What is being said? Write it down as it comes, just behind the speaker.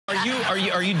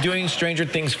are you doing Stranger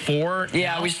Things 4?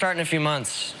 Yeah, now? we start in a few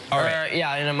months. All right.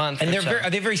 Yeah, in a month. And are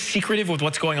they very secretive with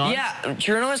what's going on? Yeah,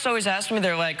 journalists always ask me,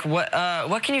 they're like,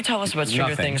 what can you tell us about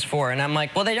Stranger Things 4? And I'm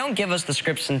like, well, they don't give us the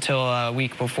scripts until a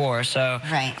week before, so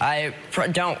I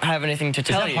don't have anything to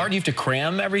tell you. Is that hard? You have to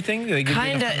cram everything?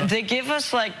 Kinda. They give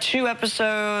us like 2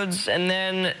 episodes, and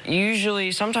then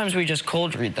sometimes we just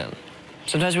cold read them.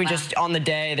 Sometimes we just, on the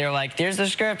day, they're like, there's the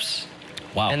scripts.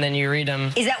 Wow. And then you read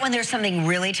them. Is that when there's something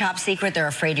really top secret they're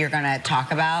afraid you're going to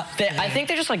talk about? I think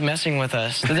they're just like messing with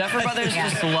us. The Duffer Brothers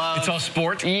just love... It's all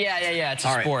sport? Yeah, it's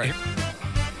a sport.